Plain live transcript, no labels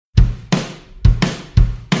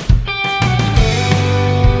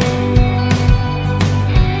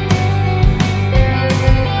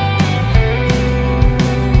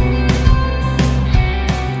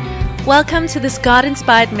Welcome to this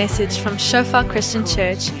God-inspired message from Shofar Christian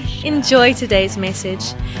Church. Enjoy today's message.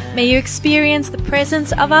 May you experience the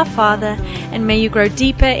presence of our Father, and may you grow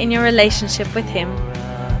deeper in your relationship with Him.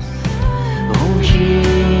 Oh, Jesus,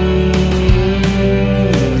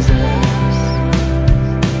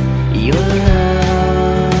 your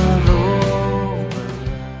love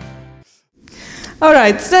over. All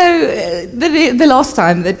right, so the last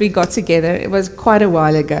time that we got together, it was quite a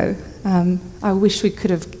while ago. I wish we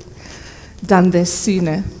could have done this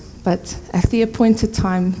sooner, but at the appointed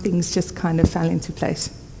time, things just kind of fell into place.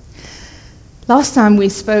 Last time we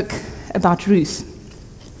spoke about Ruth,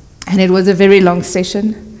 and it was a very long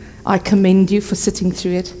session. I commend you for sitting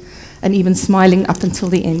through it and even smiling up until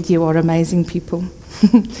the end. You are amazing people.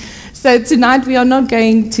 So tonight we are not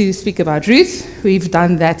going to speak about Ruth. We've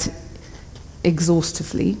done that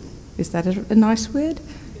exhaustively. Is that a nice word?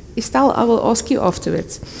 Estelle, I will ask you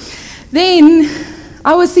afterwards. Then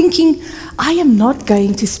I was thinking, I am not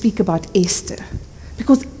going to speak about Esther,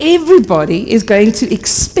 because everybody is going to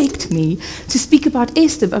expect me to speak about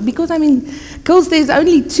Esther. But because, girls, there's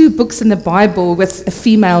only 2 books in the Bible with a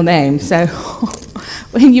female name. So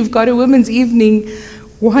when you've got a women's evening,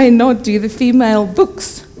 why not do the female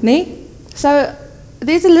books, ne? So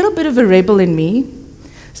there's a little bit of a rebel in me.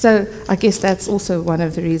 So I guess that's also one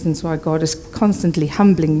of the reasons why God is constantly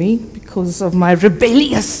humbling me, because of my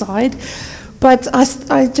rebellious side. But I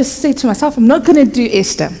just said to myself, I'm not going to do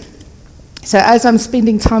Esther. So as I'm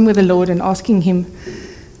spending time with the Lord and asking Him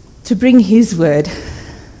to bring His word,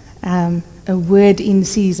 a word in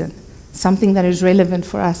season, something that is relevant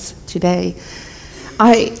for us today,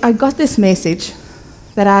 I got this message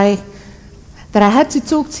that I had to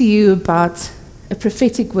talk to you about a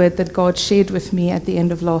prophetic word that God shared with me at the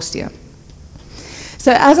end of last year.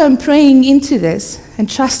 So as I'm praying into this and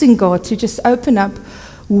trusting God to just open up,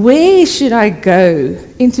 where should I go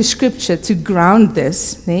into Scripture to ground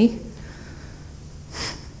this? Ne?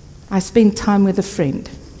 I spent time with a friend,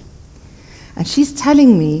 and she's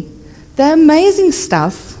telling me the amazing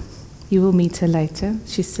stuff. You will meet her later.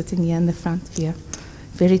 She's sitting here in the front here.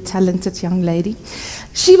 Very talented young lady.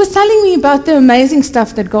 She was telling me about the amazing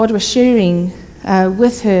stuff that God was sharing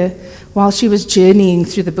with her while she was journeying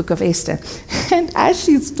through the book of Esther. And as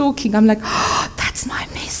she's talking, I'm like, oh, that's my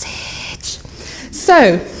message.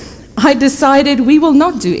 So I decided we will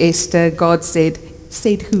not do Esther. God said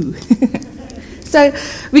who? So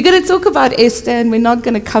we're going to talk about Esther, and we're not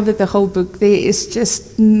going to cover the whole book. There is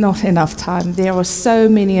just not enough time. There are so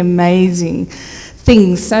many amazing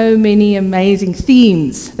things, so many amazing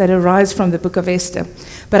themes that arise from the book of Esther.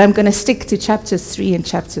 But I'm going to stick to chapters 3 and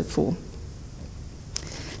chapter 4.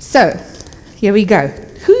 So here we go.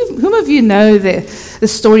 Whom of you know the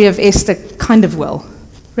story of Esther kind of well?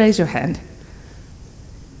 Raise your hand.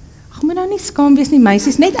 Ek moet nou nie skaam wees nie,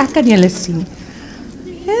 meisies, net ek kan julle sien.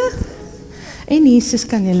 Ja? En Jesus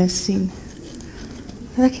kan julle sien.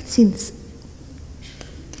 Laat ek het sien.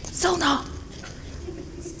 Silna.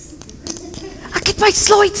 Ek het my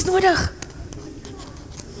slides nodig.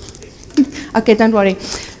 Okay, don't worry.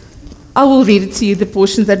 I will read it to you, the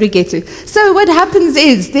portions that we get to. So what happens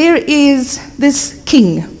is, there is this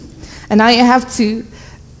king. And I'm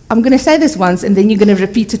going to say this once, and then you're going to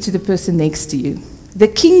repeat it to the person next to you. The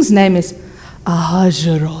king's name is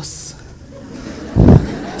Ahasuerus.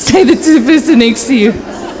 Say that to the person next to you.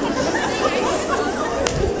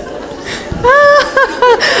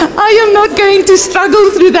 I am not going to struggle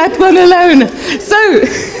through that one alone.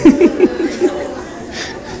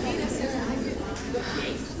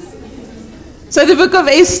 So the book of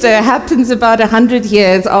Esther happens about 100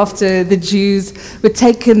 years after the Jews were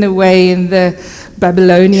taken away in the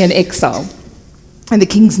Babylonian exile. And the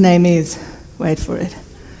king's name is, wait for it,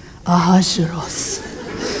 Ahasuerus.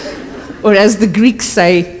 Or as the Greeks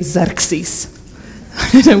say, Xerxes.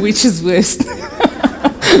 I don't know which is worse.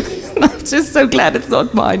 I'm just so glad it's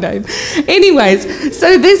not my name. Anyways,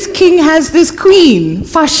 so this king has this queen,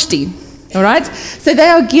 Vashti. All right? So they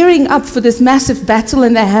are gearing up for this massive battle,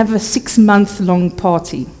 and they have a 6-month-long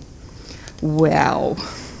party. Wow.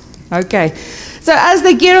 Okay. So as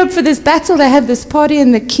they gear up for this battle, they have this party,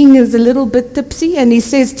 and the king is a little bit tipsy, and he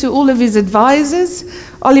says to all of his advisors,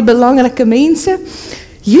 al die belangrike mense,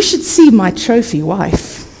 you should see my trophy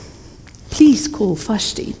wife. Please call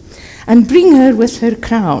Vashti and bring her with her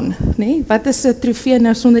crown. Nee? Wat is 'n trofee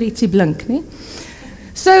nou sonder ietsie blink, nee?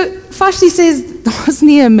 So Vashti says, daar's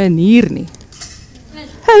nie 'n manier nie.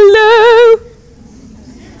 Hello.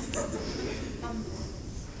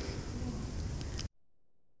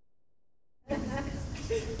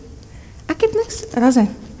 Ek het niks. Daar's hy.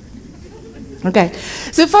 Okay.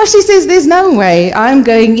 So Vashti says, there's no way I'm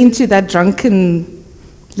going into that drunken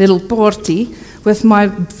little party with my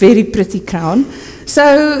very pretty crown.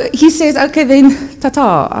 So he says, okay, then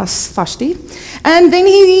tata as Vashti. And then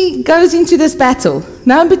he goes into this battle.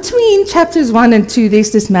 Now, between chapters 1 and 2,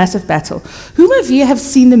 there's this massive battle. Who of you have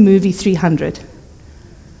seen the movie 300?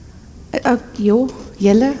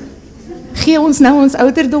 Julle? Gee ons nou ons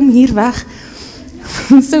ouderdom hier weg.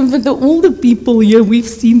 So for the older people here, we've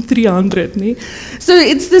seen 300. Nee? So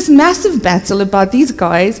it's this massive battle about these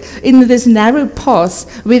guys in this narrow pass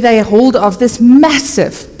where they hold of this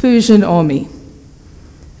massive Persian army.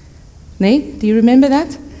 Nee? Do you remember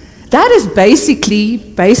that? That is basically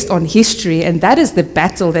based on history, and that is the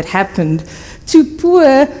battle that happened to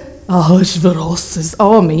poor Ahasuerus'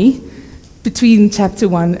 army between chapter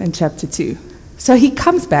 1 and chapter 2. So he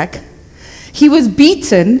comes back. He was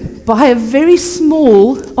beaten by a very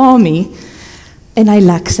small army, en hy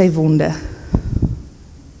lak sy wonde.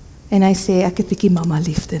 En hy sê, ek het 'n bietjie mamma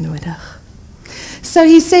liefde nodig. So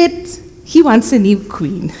he said, he wants a new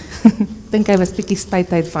queen. Dink hy was 'n bietjie spyt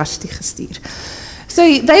hy het Vashti gestuur. So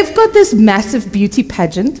they've got this massive beauty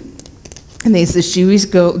pageant, and there's this Jewish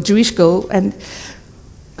girl, and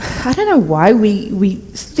I don't know why we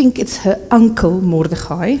think it's her uncle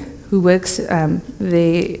Mordechai, who works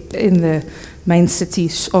there in the main city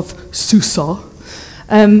of Susa.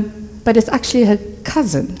 But it's actually her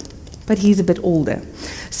cousin, but he's a bit older.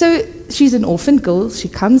 So she's an orphan girl. She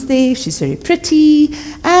comes there. She's very pretty,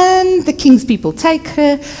 and the king's people take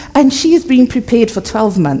her, and she is being prepared for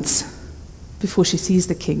 12 months before she sees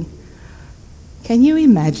the king. Can you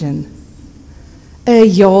imagine? 'n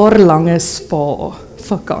jaar-lange spa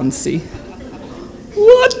vakansie.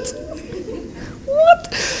 What?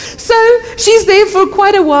 So she's there for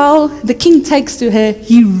quite a while. The king takes to her.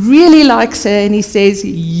 He really likes her, and he says,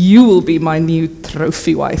 you will be my new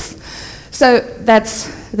trophy wife. So that's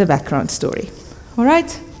the background story. All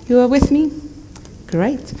right? You are with me?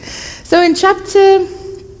 Great. So in chapter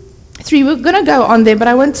 3, we're going to go on there, but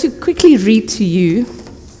I want to quickly read to you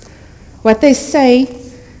what they say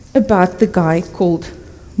about the guy called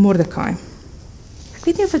Mordecai. Ek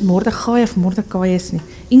weet nie of dit Mordechai of Mordecai is nie.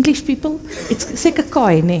 English people, it's seker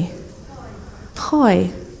Kai, nee. Gai,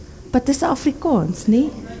 but dis Afrikaans, nee.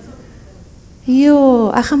 Jo,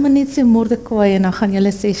 ek gaan maar net sê Mordecai en dan gaan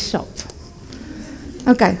julle sê shop.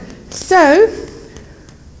 Okay, so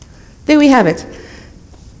there we have it.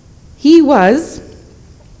 There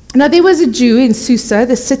was a Jew in Susa,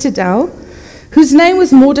 the citadel, whose name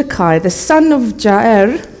was Mordecai, the son of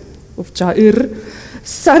Jair,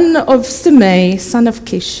 son of Simei, son of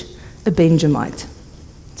Kish, a Benjamite.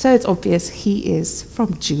 So it's obvious he is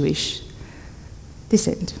from Jewish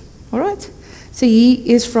descent. All right? So he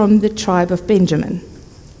is from the tribe of Benjamin.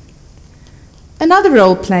 Another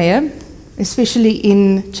role player, especially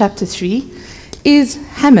in chapter 3, is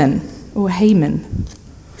Haman.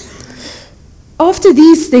 After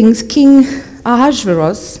these things, King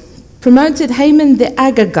Ahasuerus promoted Haman the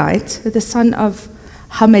Agagite, the son of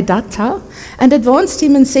Hammedatha, and advanced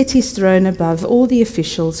him and set his throne above all the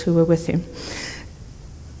officials who were with him.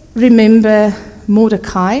 Remember,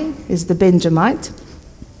 Mordecai is the Benjamite,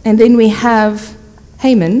 and then we have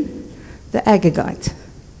Haman, the Agagite.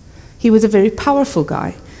 He was a very powerful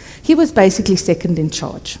guy. He was basically second in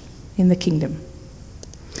charge in the kingdom.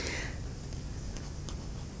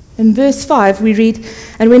 In verse 5 we read,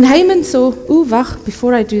 and when Haman saw,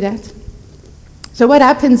 before I do that. So what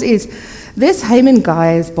happens is, this Haman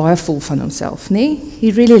guy is baie vol van himself, nee?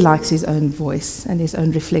 He really likes his own voice and his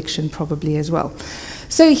own reflection probably as well.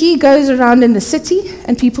 So he goes around in the city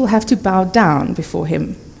and people have to bow down before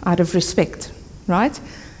him out of respect, right?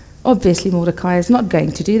 Obviously Mordecai is not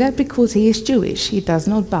going to do that because he is Jewish. He does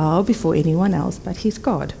not bow before anyone else but his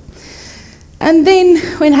God. And then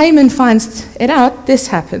when Haman finds it out, this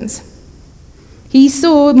happens. He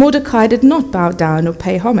saw Mordecai did not bow down or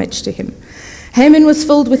pay homage to him. Haman was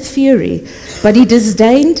filled with fury, but he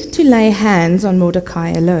disdained to lay hands on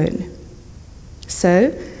Mordecai alone.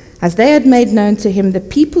 So, as they had made known to him the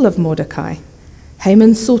people of Mordecai,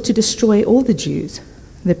 Haman sought to destroy all the Jews,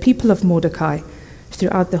 the people of Mordecai,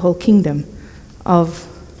 throughout the whole kingdom of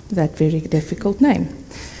that very difficult name.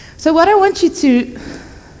 So what I want you to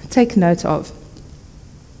take note of,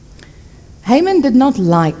 Haman did not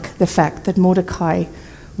like the fact that Mordecai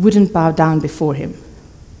wouldn't bow down before him.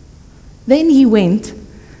 Then he went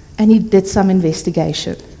and he did some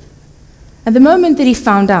investigation. And the moment that he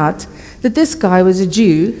found out that this guy was a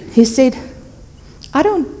Jew, he said, I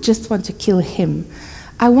don't just want to kill him,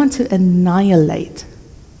 I want to annihilate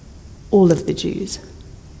all of the Jews.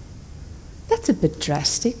 That's a bit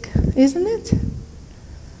drastic, isn't it?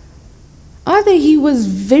 Either he was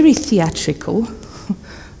very theatrical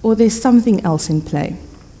or there's something else in play.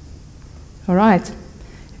 All right.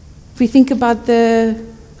 If we think about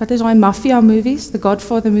what is our mafia movies, the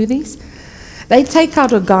Godfather movies, they take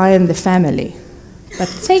out a guy in the family. But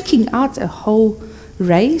taking out a whole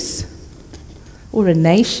race or a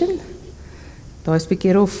nation, daai's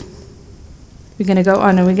bietjie rof. We're going to go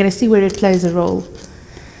on and we're going to see where it plays a role.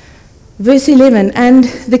 Verse 11, and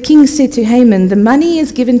the king said to Haman, the money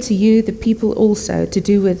is given to you, the people also, to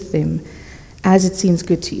do with them as it seems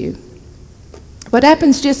good to you. What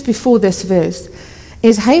happens just before this verse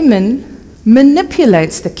is Haman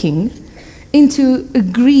manipulates the king into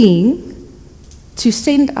agreeing to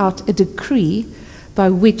send out a decree by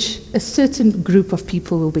which a certain group of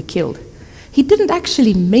people will be killed. He didn't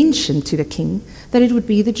actually mention to the king that it would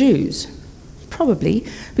be the Jews. Probably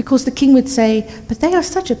because the king would say, but they are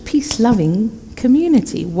such a peace-loving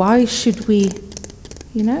community. Why should we,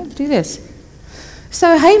 do this?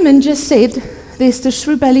 So Haman just said, there's this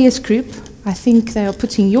rebellious group. I think they are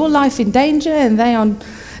putting your life in danger and they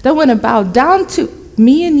don't want to bow down to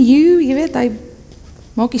me and you. Jy weet, hy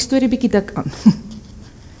maak die storie bietjie dik aan.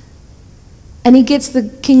 And he gets the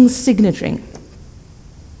king's signet ring.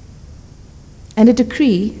 And a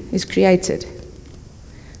decree is created.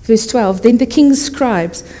 Verse 12, then the king's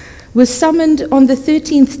scribes were summoned on the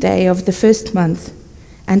 13th day of the first month,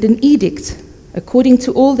 and an edict, according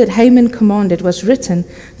to all that Haman commanded, was written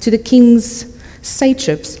to the king's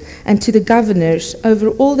satraps and to the governors over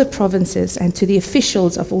all the provinces and to the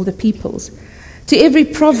officials of all the peoples, to every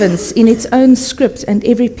province in its own script and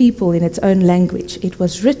every people in its own language. It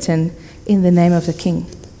was written in the name of the king.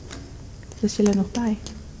 Is julle nog by?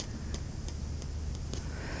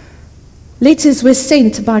 Letters were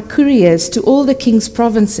sent by couriers to all the king's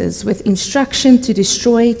provinces with instruction to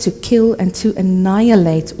destroy, to kill, and to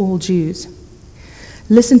annihilate all Jews.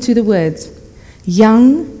 Listen to the words,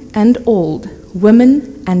 young and old,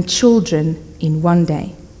 women and children in one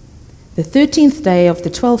day. The 13th day of the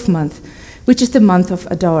 12th month, which is the month of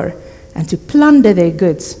Adar, and to plunder their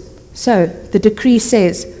goods. So the decree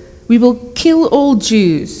says, we will kill all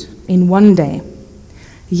Jews in one day,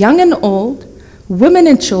 young and old, women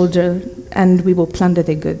and children, and we will plunder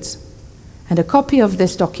their goods. And a copy of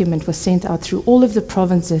this document was sent out through all of the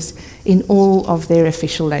provinces in all of their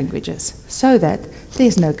official languages, so that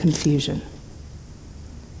there's no confusion.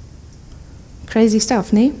 Crazy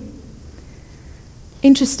stuff, nee?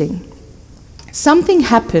 Interesting. Something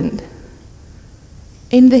happened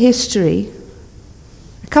in the history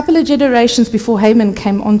a couple of generations before Haman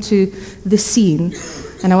came onto the scene,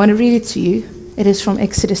 and I want to read it to you. It is from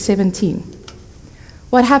Exodus 17.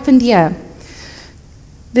 What happened here?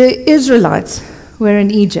 The Israelites were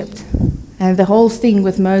in Egypt, and the whole thing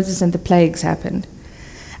with Moses and the plagues happened.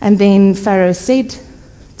 And then Pharaoh said,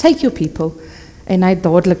 take your people, en hy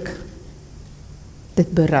dadelik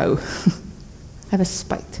dit berou. Hy was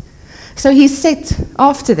spyt. So he set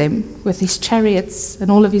after them with his chariots and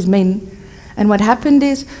all of his men. And what happened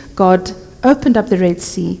is God opened up the Red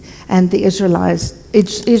Sea, and the Israelites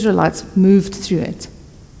moved through it.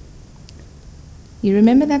 You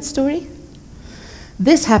remember that story?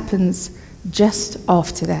 This happens just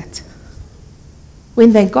after that.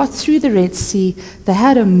 When they got through the Red Sea, they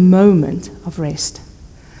had a moment of rest.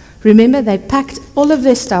 Remember, they packed all of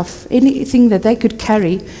their stuff, anything that they could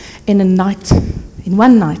carry, in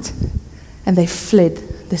one night, and they fled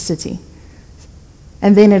the city.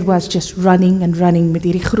 And then it was just running and running met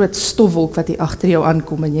hierdie groot stofwolk wat hier agter jou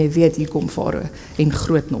aankom en jy weet hier kom Farao en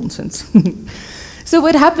groot nonsens. So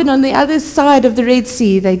what happened on the other side of the Red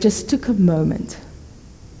Sea, they just took a moment.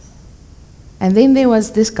 And then there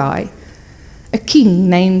was this guy, a king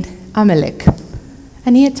named Amalek,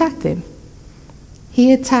 and he attacked them.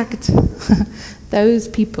 He attacked those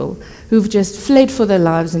people who've just fled for their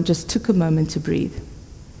lives and just took a moment to breathe.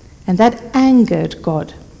 And that angered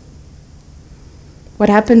God. What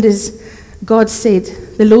happened is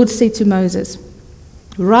the Lord said to Moses,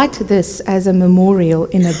 write this as a memorial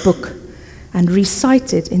in a book and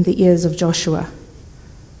recite it in the ears of Joshua.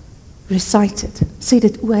 Recite it. Say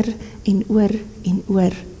dit oor en oor en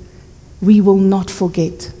oor. We will not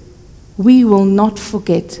forget. We will not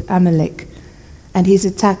forget Amalek and his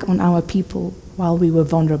attack on our people while we were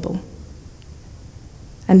vulnerable.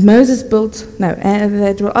 And Moses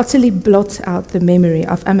that will utterly blot out the memory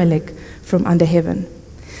of Amalek from under heaven.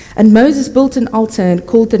 And Moses built an altar and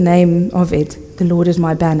called the name of it, the Lord is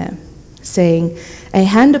my banner, saying, a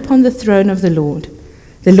hand upon the throne of the Lord.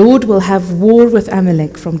 The Lord will have war with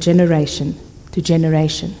Amalek from generation to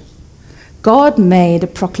generation. God made a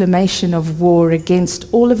proclamation of war against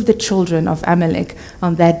all of the children of Amalek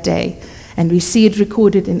on that day, and we see it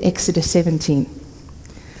recorded in Exodus 17.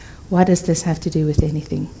 What does this have to do with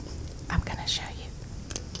anything? I'm going to show you.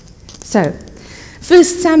 So, 1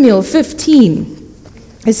 Samuel 15.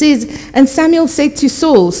 It says, and Samuel said to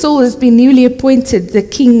Saul, Saul has been newly appointed the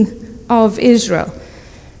king of Israel.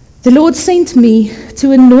 The Lord sent me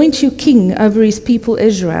to anoint you king over his people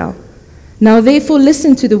Israel. Now therefore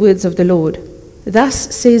listen to the words of the Lord.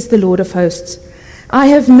 Thus says the Lord of hosts, I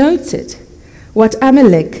have noted what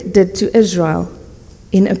Amalek did to Israel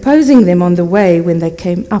in opposing them on the way when they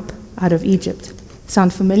came up out of Egypt.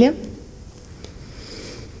 Sound familiar?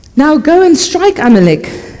 Now go and strike Amalek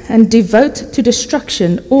and devote to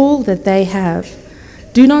destruction all that they have.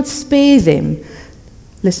 Do not spare them.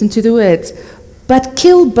 Listen to the words. But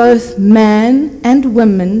kill both man and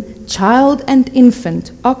woman, child and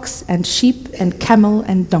infant, ox and sheep and camel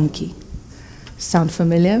and donkey. Sound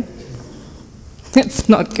familiar? It's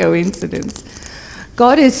not coincidence.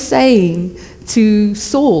 God is saying to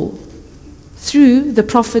Saul through the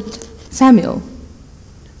prophet Samuel.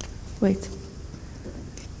 Wait.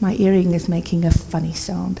 My earring is making a funny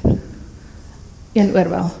sound. In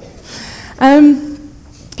Orwell.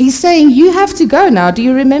 He's saying, you have to go now. Do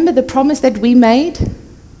you remember the promise that we made?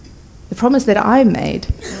 The promise that I made?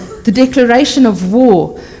 The declaration of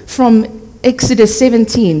war from Exodus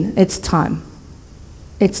 17. It's time.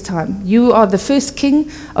 It's time. You are the first king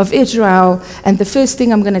of Israel, and the first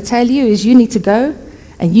thing I'm going to tell you is you need to go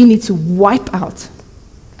and you need to wipe out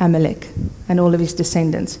Amalek and all of his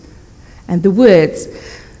descendants. And the words,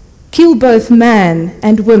 kill both man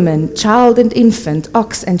and woman, child and infant,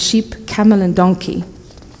 ox and sheep, camel and donkey.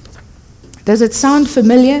 Does it sound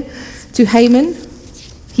familiar to Haman?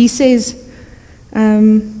 He says, let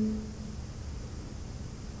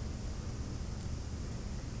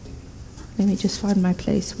me just find my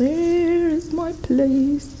place. Where is my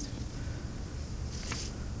place?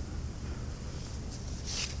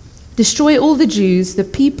 Destroy all the Jews, the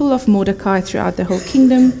people of Mordecai throughout the whole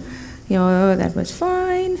kingdom. Yeah, that was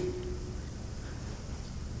fine.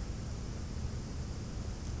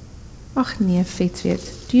 Ach nee, vet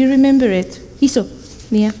weet. Do you remember it? Hierso.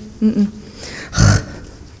 Nee.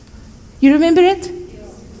 You remember it?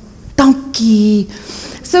 Donkey.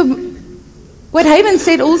 So what Haman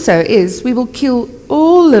said also is, we will kill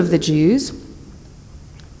all of the Jews,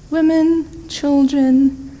 women,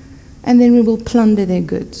 children, and then we will plunder their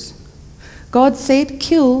goods. God said,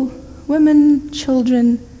 kill women,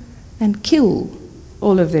 children, and kill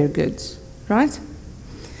all of their goods. Right?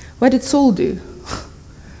 What did Saul do?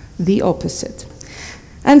 The opposite.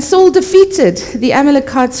 And Saul defeated the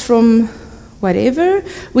Amalekites from whatever,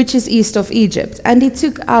 which is east of Egypt. And he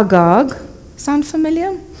took Agag, sound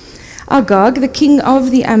familiar? Agag, the king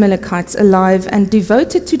of the Amalekites, alive, and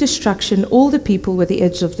devoted to destruction all the people with the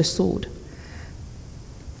edge of the sword.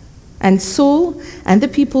 And Saul and the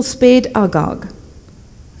people spared Agag,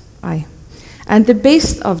 and the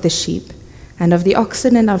best of the sheep, and of the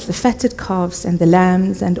oxen, and of the fatted calves, and the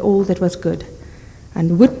lambs, and all that was good,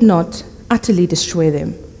 and would not utterly destroy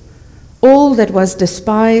them. All that was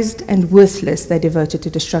despised and worthless they devoted to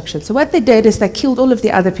destruction. So what they did is they killed all of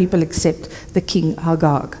the other people except the king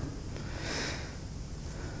Agag.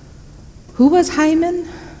 Who was Haman?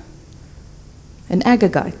 An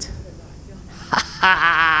Agagite.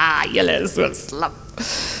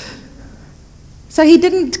 So he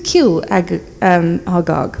didn't kill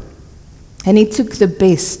Agag. And he took the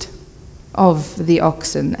best of the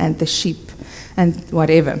oxen and the sheep and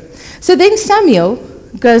whatever. So then Samuel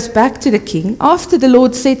goes back to the king after the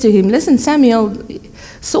Lord said to him, listen, Samuel,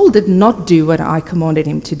 Saul did not do what I commanded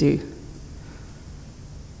him to do.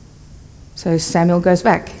 So Samuel goes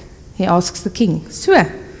back. He asks the king, so,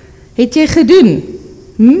 het jy gedoen?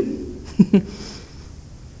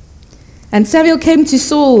 And Samuel came to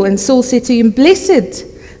Saul, and Saul said to him, blessed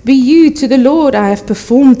be you to the Lord, I have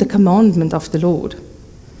performed the commandment of the Lord.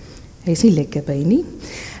 Is he lekker by nie?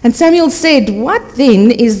 And Samuel said, what then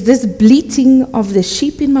is this bleating of the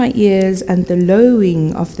sheep in my ears and the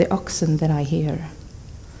lowing of the oxen that I hear?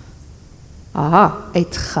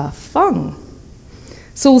 Uitgevang.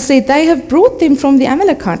 Saul said, they have brought them from the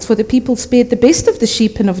Amalekites, for the people spared the best of the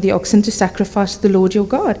sheep and of the oxen to sacrifice to the Lord your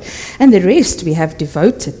God, and the rest we have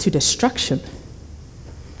devoted to destruction.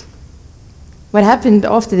 What happened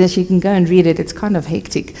after this, you can go and read it, it's kind of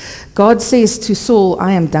hectic. God says to Saul,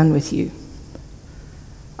 I am done with you.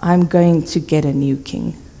 I'm going to get a new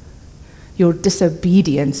king. Your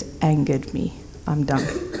disobedience angered me. I'm done.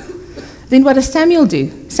 Then what does Samuel do?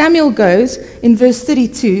 Samuel goes, in verse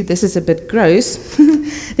 32, this is a bit gross.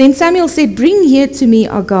 Then Samuel said, bring here to me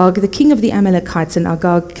Agag, the king of the Amalekites. And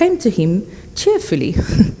Agag came to him cheerfully.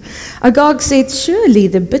 Agag said, surely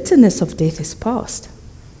the bitterness of death is past.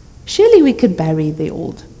 Surely we could bury the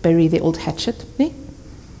old hatchet. Ne?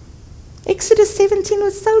 Exodus 17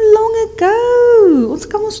 was so long ago. Ons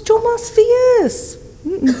kan ons chommas wees.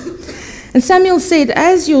 And Samuel said,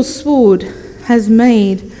 as your sword has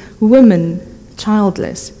made women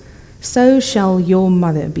childless, so shall your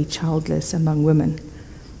mother be childless among women.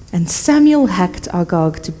 And Samuel hacked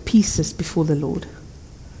Agag to pieces before the Lord.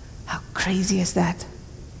 How crazy is that?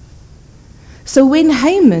 So when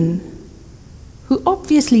Haman, who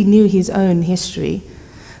obviously knew his own history,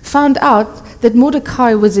 found out that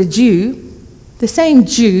Mordecai was a Jew, the same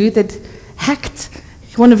Jew that hacked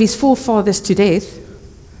one of his forefathers to death,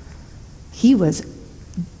 he was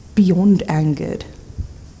beyond angered.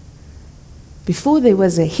 Before there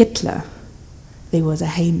was a Hitler, there was a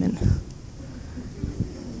Haman.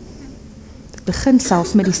 Dit begin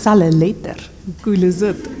selfs met dieselfde letter. Hoe cool is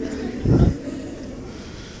dit?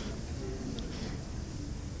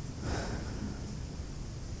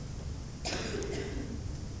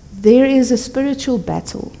 There is a spiritual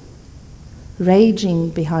battle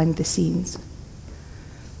raging behind the scenes,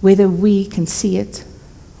 whether we can see it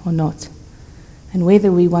or not, and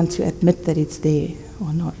whether we want to admit that it's there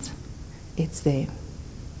or not. It's there.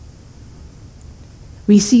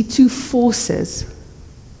 We see two forces,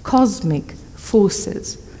 cosmic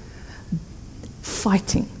forces,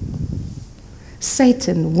 fighting.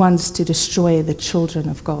 Satan wants to destroy the children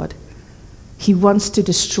of God. He wants to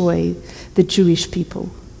destroy the Jewish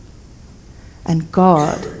people. And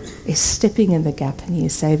God is stepping in the gap and He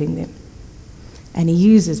is saving them. And He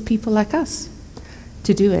uses people like us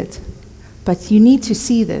to do it. But you need to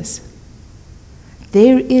see this.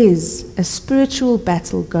 There is a spiritual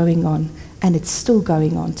battle going on, and it's still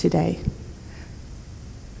going on today.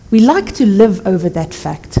 We like to live over that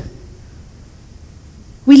fact.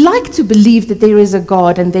 We like to believe that there is a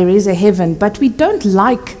God and there is a heaven, but we don't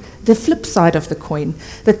like the flip side of the coin,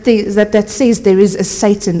 that says there is a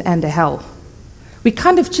Satan and a hell. We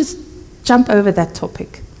kind of just jump over that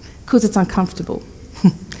topic because it's uncomfortable.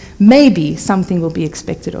 Maybe something will be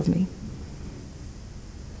expected of me.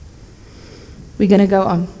 We're going to go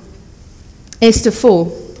on. Esther 4.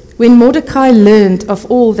 When Mordecai learned of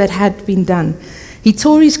all that had been done, he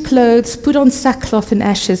tore his clothes, put on sackcloth and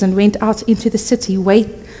ashes, and went out into the city,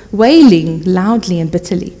 wailing loudly and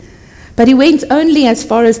bitterly. But he went only as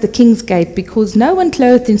far as the king's gate, because no one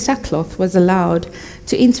clothed in sackcloth was allowed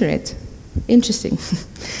to enter it. Interesting.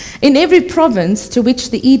 In every province to which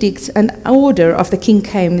the edict and order of the king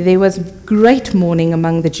came, there was great mourning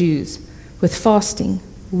among the Jews, with fasting,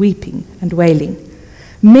 weeping, and wailing.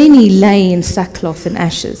 Many lay in sackcloth and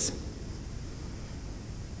ashes.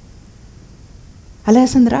 Hulle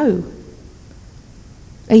is in rou.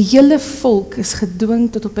 'n hele volk is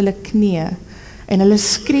gedwing tot op hulle knieë en hulle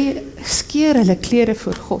skeer hulle klere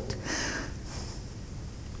voor God.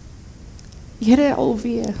 Here,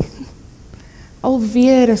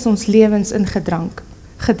 alweer is ons lewens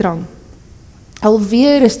gedrang.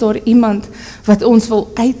 Alweer is daar iemand wat ons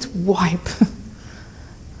wil uitwipe.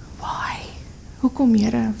 Why? Hoekom,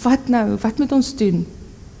 Here? Wat nou? Wat moet ons doen?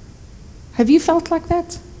 Have you felt like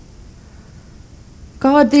that?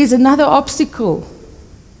 God, there's another obstacle.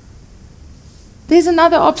 There's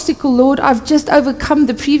another obstacle, Lord. I've just overcome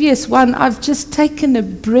the previous one. I've just taken a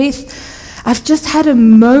breath. I've just had a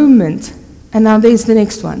moment. And now there's the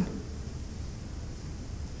next one.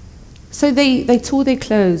 So they tore their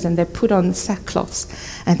clothes and they put on sackcloths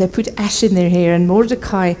and they put ash in their hair. And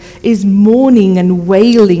Mordecai is mourning and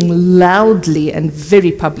wailing loudly and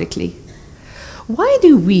very publicly. Why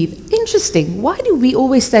do we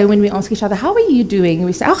always say when we ask each other, how are you doing?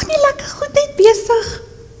 We say, ag nee, lekker goed, net besig.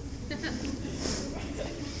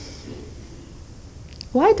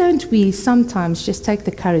 Why don't we sometimes just take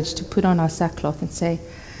the courage to put on our sackcloth and say,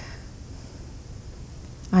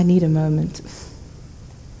 I need a moment.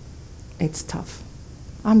 It's tough.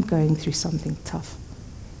 I'm going through something tough.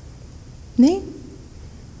 Nee?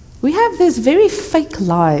 We have this very fake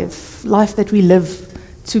life that we live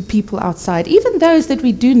to people outside. Even those that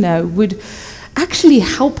we do know would actually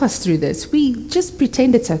help us through this. We just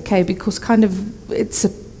pretend it's okay because kind of it's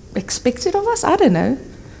expected of us. I don't know.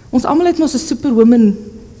 Ons almal het mos 'n superwoman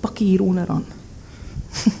pakkie hier onderaan.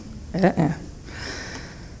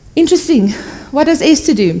 Interesting. What does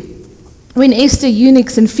Esther do? When Esther,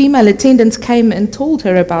 eunuchs and female attendants came and told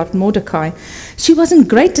her about Mordecai, she was in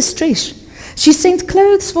great distress. She sent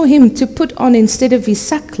clothes for him to put on instead of his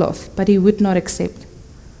sackcloth, but he would not accept.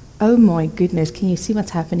 Oh my goodness, can you see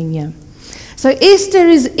what's happening here? So Esther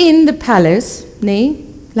is in the palace, nee,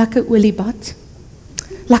 like a oliebat,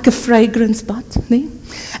 like a fragrance bat, nee?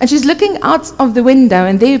 And she's looking out of the window,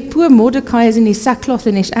 and there poor Mordecai is in his sackcloth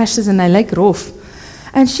and his ashes, and hy lyk rof.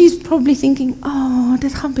 And she's probably thinking, oh,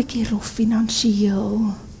 dit gaan bietjie rof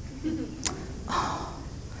finansieel.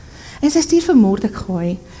 En sy stuur vir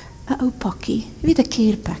Mordekai 'n ou pakkie, jy weet 'n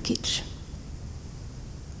care package.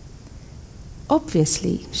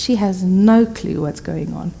 Obviously, she has no clue what's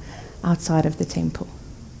going on outside of the temple.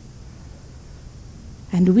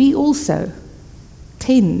 And we also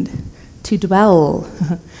tend to dwell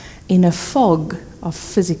in a fog of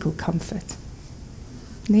physical comfort.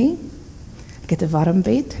 Nee? Ek het 'n warm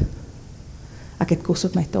bed. Ek het kos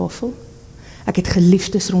op my tafel. Ek het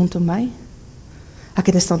geliefdes rondom my. Ek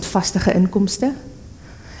het 'n standvastige inkomste.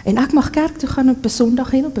 En ek mag kerk toe gaan op 'n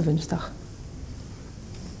Sondag en op 'n Woensdag.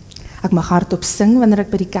 Ek mag hardop sing wanneer ek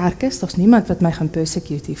by die kerk is. Daar's niemand wat my gaan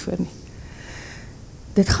persecute hiervoor nie.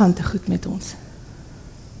 Dit gaan te goed met ons.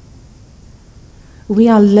 We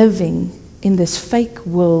are living in this fake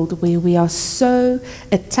world where we are so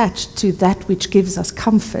attached to that which gives us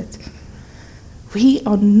comfort. We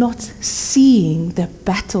are not seeing the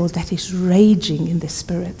battle that is raging in the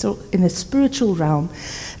spirit, or in the spiritual realm,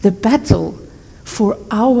 the battle for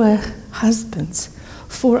our husbands,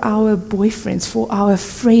 for our boyfriends, for our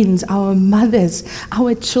friends, our mothers,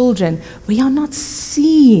 our children. We are not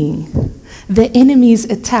seeing the enemy's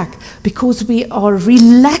attack because we are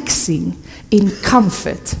relaxing in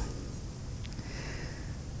comfort.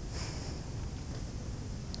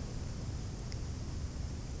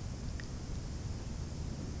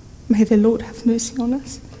 May the Lord have mercy on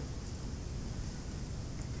us.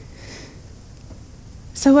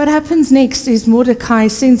 So what happens next is Mordecai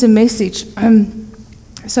sends a message.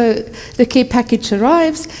 So the care package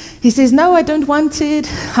arrives. He says, no, I don't want it.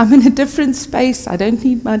 I'm in a different space. I don't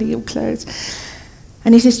need money or clothes.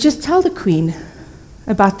 And he says, just tell the queen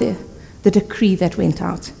about the decree that went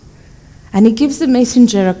out. And he gives the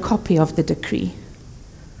messenger a copy of the decree,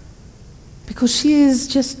 because she is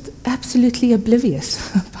just absolutely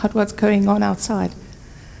oblivious about what's going on outside.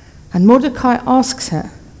 And Mordecai asks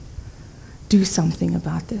her, do something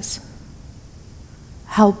about this.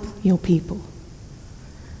 Help your people.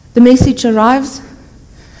 The message arrives,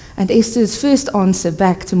 and Esther's first answer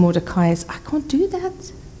back to Mordecai is, I can't do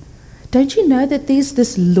that. Don't you know that there's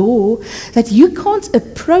this law that you can't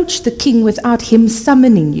approach the king without him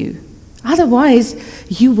summoning you? Otherwise,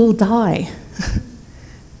 you will die.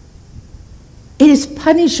 It is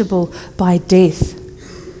punishable by death.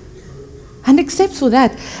 And except for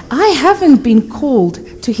that, I haven't been called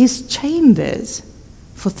to his chambers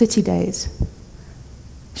for 30 days.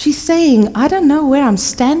 She's saying, I don't know where I'm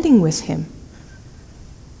standing with him.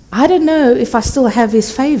 I don't know if I still have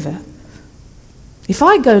his favor. If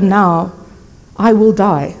I go now, I will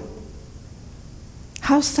die.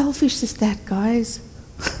 How selfish is that, guys?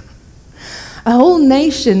 A whole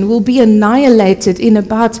nation will be annihilated in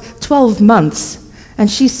about 12 months. And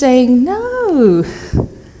she's saying, no,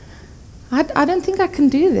 I don't think I can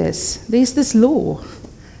do this. There's this law.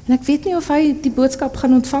 En ek weet nie of hy die boodskap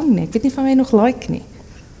gaan ontvang nie. Ek weet nie of hy nog like nie.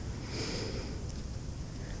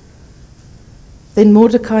 Then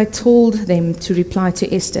Mordecai told them to reply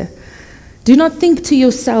to Esther, do not think to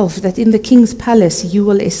yourself that in the king's palace you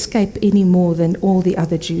will escape any more than all the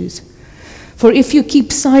other Jews. For if you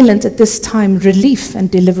keep silent at this time, relief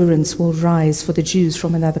and deliverance will rise for the Jews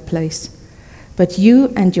from another place. But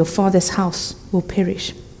you and your father's house will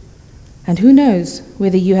perish. And who knows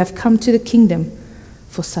whether you have come to the kingdom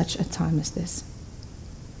for such a time as this.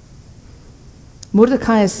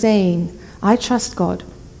 Mordecai is saying, I trust God.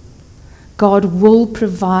 God will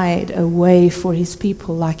provide a way for his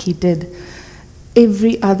people like he did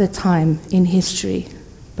every other time in history.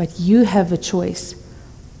 But you have a choice.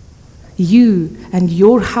 You and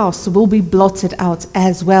your house will be blotted out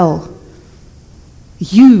as well.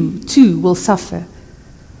 You too will suffer.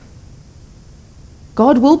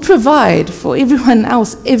 God will provide for everyone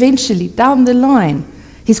else eventually down the line.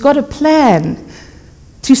 He's got a plan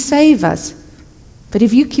to save us. But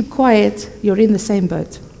if you keep quiet, you're in the same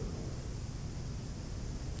boat.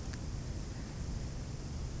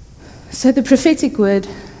 So the prophetic word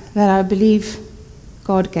that I believe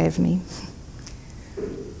God gave me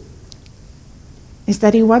is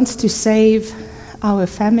that he wants to save our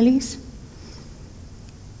families,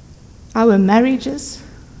 our marriages,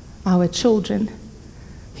 our children.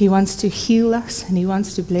 He wants to heal us and he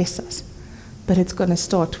wants to bless us. But it's going to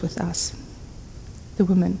start with us, the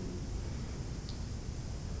women.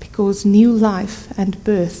 Because new life and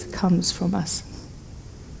birth comes from us.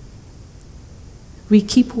 We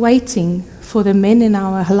keep waiting for the men in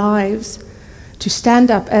our lives to stand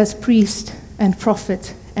up as priest and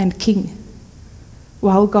prophet and king,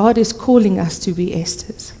 while God is calling us to be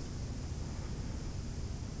Esthers.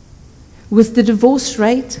 With the divorce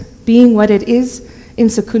rate being what it is in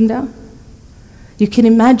Secunda, you can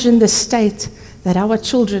imagine the state that our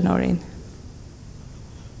children are in.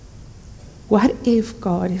 What if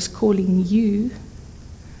God is calling you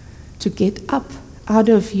to get up out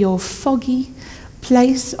of your foggy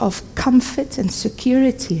place of comfort and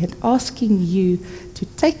security and asking you to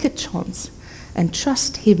take a chance and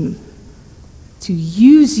trust Him to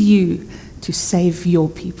use you to save your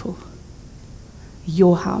people,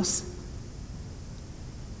 your house?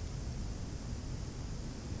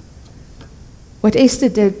 What Esther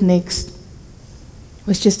did next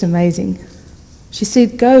was just amazing. She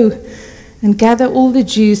said, "Go and gather all the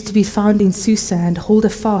Jews to be found in Susa and hold a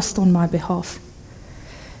fast on my behalf.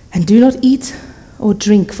 And do not eat or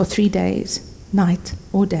drink for 3 days, night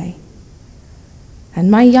or day. And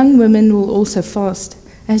my young women will also fast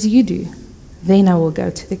as you do. Then I will go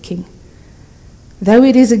to the king. Though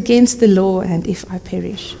it is against the law, and if I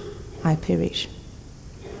perish, I perish."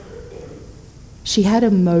 She had a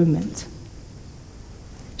moment.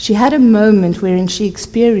 She had a moment wherein she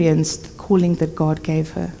experienced the calling that God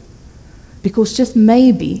gave her. Because just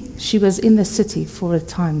maybe she was in the city for a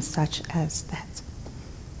time such as that.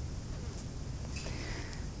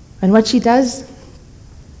 And what she does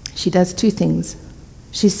 2 things.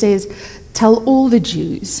 She says, "Tell all the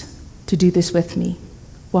Jews to do this with me."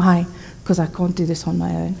 Why? Because I can't do this on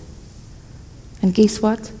my own. And guess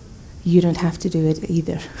what? You don't have to do it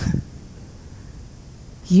either.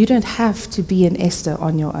 You don't have to be an Esther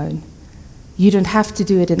on your own. You don't have to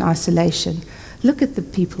do it in isolation. Look at the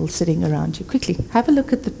people sitting around you. Quickly, have a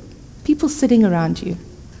look at the people sitting around you.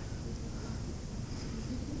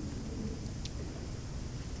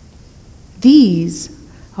 These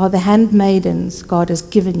are the handmaidens God has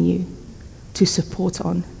given you to support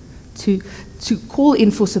on, to call in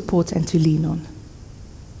for support and to lean on.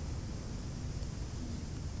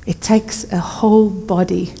 It takes a whole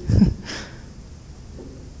body.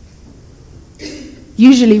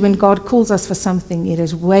 Usually when God calls us for something, it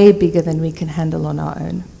is way bigger than we can handle on our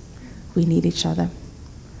own. We need each other.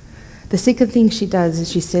 The second thing she does is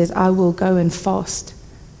she says, "I will go and fast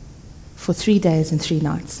for 3 days and 3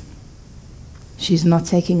 nights." She's not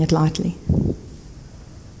taking it lightly.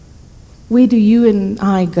 Where do you and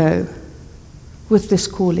I go with this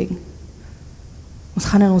calling? Ons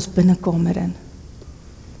gaan in ons binnekamer in.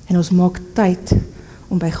 En ons maak tyd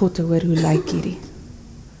om by God te hoor hoe lyk hierdie.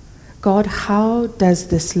 God, how does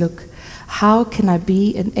this look? How can I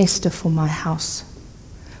be an Esther for my house?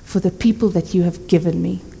 For the people that you have given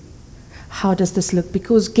me? How does this look?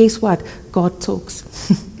 Because guess what? God talks.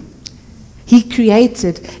 He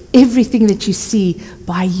created everything that you see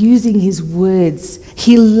by using His words.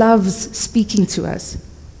 He loves speaking to us.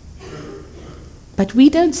 But we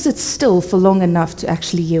don't sit still for long enough to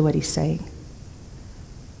actually hear what He's saying.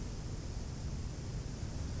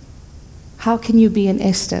 How can you be an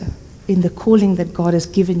Esther in the calling that God has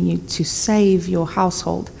given you to save your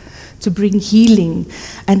household, to bring healing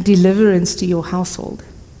and deliverance to your household?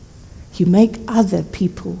 You make other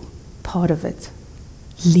people part of it.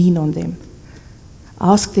 Lean on them.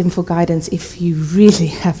 Ask them for guidance if you really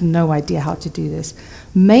have no idea how to do this.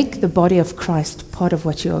 Make the body of Christ part of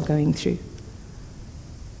what you are going through.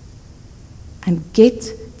 And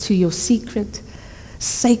get to your secret,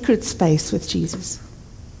 sacred space with Jesus.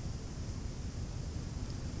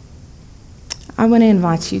 I want to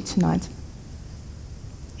invite you tonight.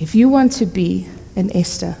 If you want to be an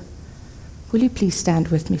Esther, will you please stand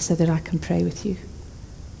with me so that I can pray with you?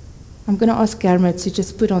 I'm going to ask Garma to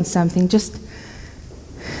just put on something. Just,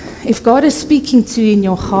 if God is speaking to you in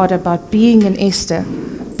your heart about being an Esther,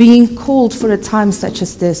 being called for a time such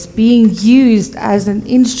as this, being used as an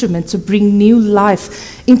instrument to bring new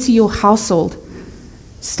life into your household,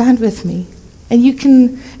 stand with me. And you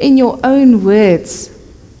can, in your own words,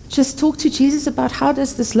 just talk to Jesus about how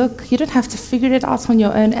does this look. You don't have to figure it out on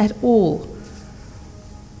your own at all.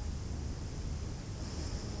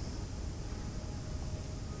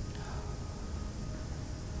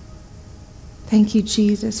 Thank you,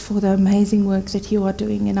 Jesus, for the amazing work that you are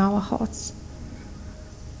doing in our hearts.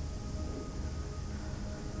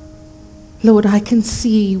 Lord, I can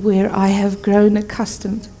see where I have grown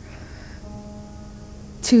accustomed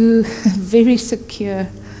to a very secure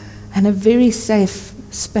and a very safe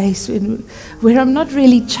space where I'm not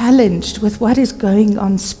really challenged with what is going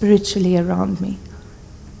on spiritually around me.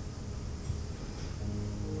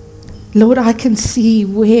 Lord, I can see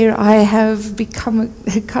where I have become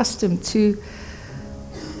accustomed to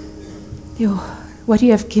what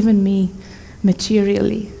you have given me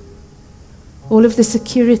materially. All of the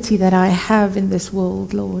security that I have in this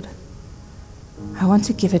world, Lord, I want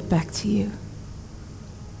to give it back to you.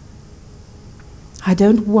 I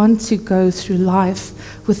don't want to go through life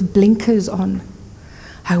with blinkers on.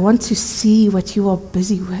 I want to see what you are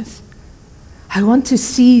busy with. I want to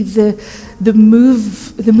see the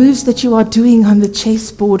moves that you are doing on the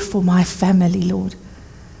chessboard for my family, Lord.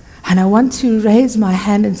 And I want to raise my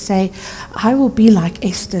hand and say, I will be like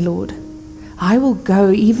Esther, Lord. I will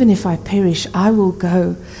go, even if I perish, I will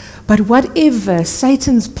go. But whatever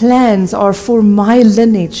Satan's plans are for my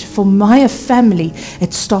lineage, for my family,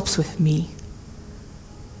 it stops with me.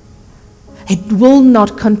 It will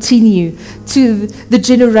not continue to the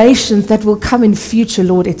generations that will come in future,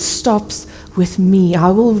 Lord. It stops with me.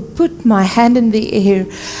 I will put my hand in the air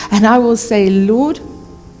and I will say, Lord,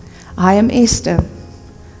 I am Esther.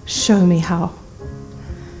 Show me how.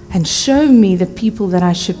 And show me the people that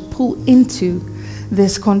I should pull into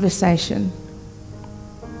this conversation.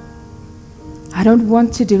 I don't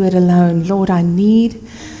want to do it alone. Lord, I need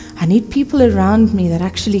people around me that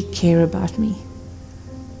actually care about me.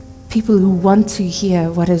 People who want to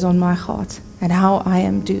hear what is on my heart and how I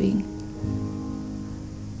am doing.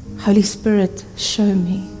 Holy Spirit, show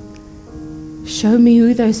me. Show me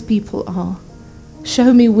who those people are.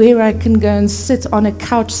 Show me where I can go and sit on a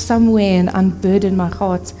couch somewhere and unburden my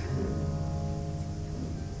heart.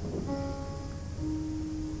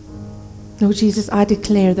 Lord Jesus, I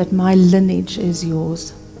declare that my lineage is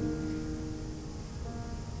yours.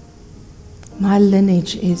 My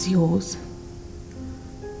lineage is yours.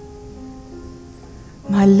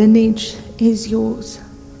 My lineage is yours.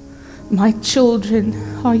 My children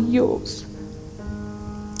are yours.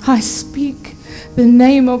 I speak the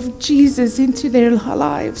name of Jesus into their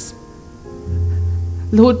lives.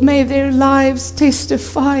 Lord, may their lives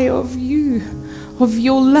testify of you, of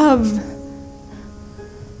your love.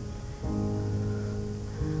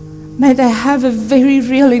 May they have a very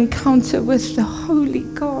real encounter with the Holy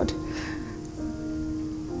God.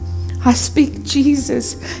 I speak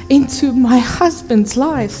Jesus into my husband's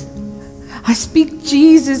life. I speak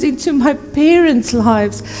Jesus into my parents'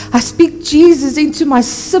 lives. I speak Jesus into my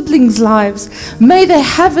siblings' lives. May they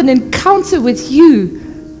have an encounter with you.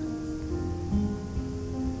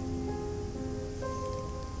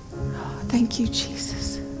 Oh, thank you,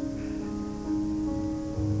 Jesus.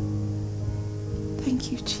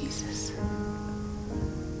 Thank you, Jesus.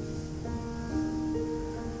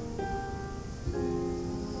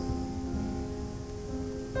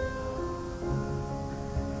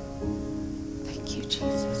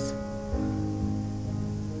 Jesus.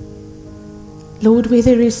 Lord, where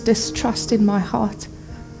there is distrust in my heart,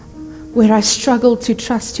 where I struggle to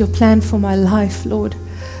trust your plan for my life, Lord,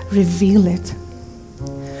 reveal it.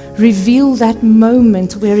 Reveal that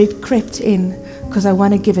moment where it crept in, because I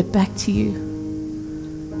want to give it back to you.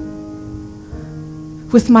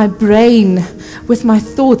 With my brain, with my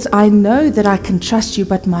thoughts, I know that I can trust you,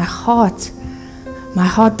 but my heart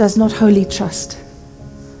does not wholly trust.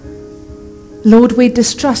 Lord, where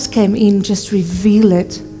distrust came in, just reveal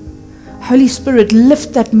it. Holy Spirit,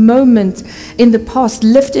 lift that moment in the past,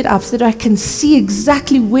 lift it up so that I can see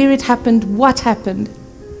exactly where it happened, what happened.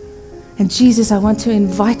 And Jesus, I want to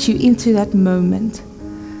invite you into that moment.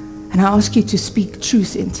 And I ask you to speak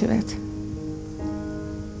truth into it.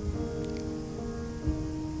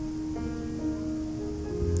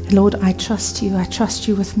 Lord, I trust you. I trust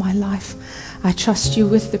you with my life. I trust you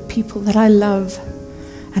with the people that I love.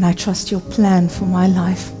 And I trust your plan for my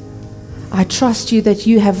life. I trust you that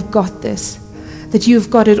you have got this, that you've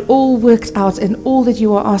got it all worked out, and all that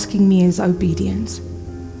you are asking me is obedience.